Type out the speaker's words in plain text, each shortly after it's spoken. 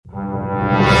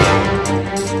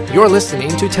You're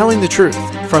listening to Telling the Truth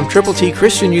from Triple T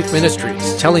Christian Youth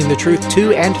Ministries, telling the truth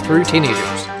to and through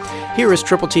teenagers. Here is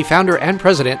Triple T founder and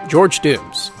president, George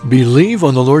Dooms. Believe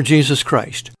on the Lord Jesus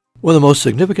Christ. One of the most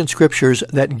significant scriptures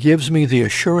that gives me the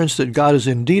assurance that God is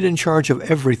indeed in charge of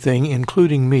everything,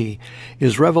 including me,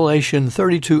 is Revelation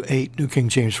 32:8, New King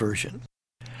James Version.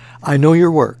 I know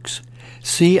your works.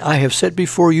 See, I have set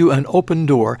before you an open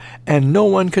door, and no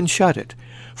one can shut it.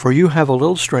 For you have a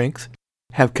little strength,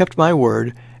 have kept my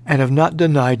word, and have not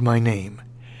denied my name.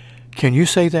 Can you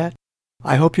say that?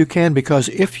 I hope you can, because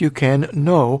if you can,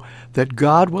 know that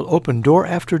God will open door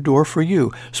after door for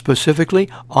you, specifically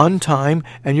on time,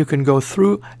 and you can go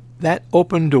through that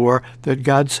open door that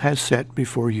God has set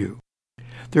before you.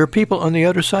 There are people on the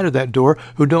other side of that door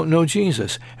who don't know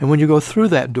Jesus, and when you go through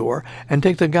that door and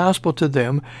take the gospel to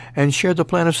them and share the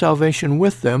plan of salvation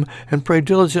with them and pray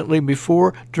diligently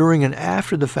before, during, and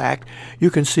after the fact, you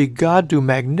can see God do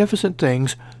magnificent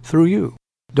things through you.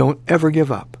 Don't ever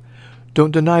give up.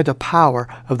 Don't deny the power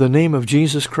of the name of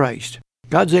Jesus Christ.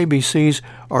 God's ABCs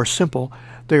are simple,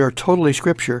 they are totally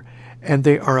Scripture, and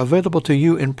they are available to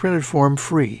you in printed form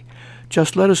free.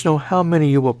 Just let us know how many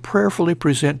you will prayerfully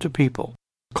present to people.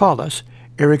 Call us,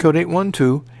 area code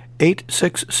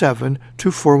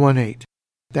 812-867-2418.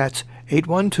 That's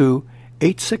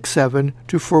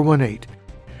 812-867-2418.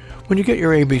 When you get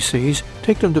your ABCs,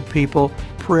 take them to people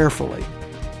prayerfully.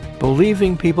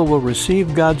 Believing people will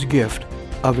receive God's gift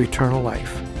of eternal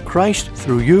life. Christ,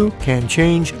 through you, can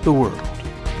change the world.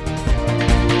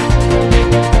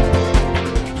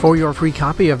 For your free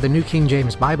copy of the New King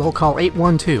James Bible, call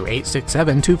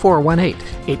 812-867-2418,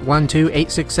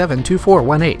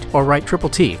 812-867-2418, or write Triple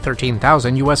T,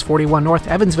 13,000 U.S. 41 North,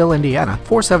 Evansville, Indiana,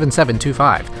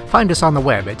 47725. Find us on the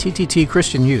web at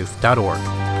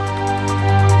tttchristianyouth.org.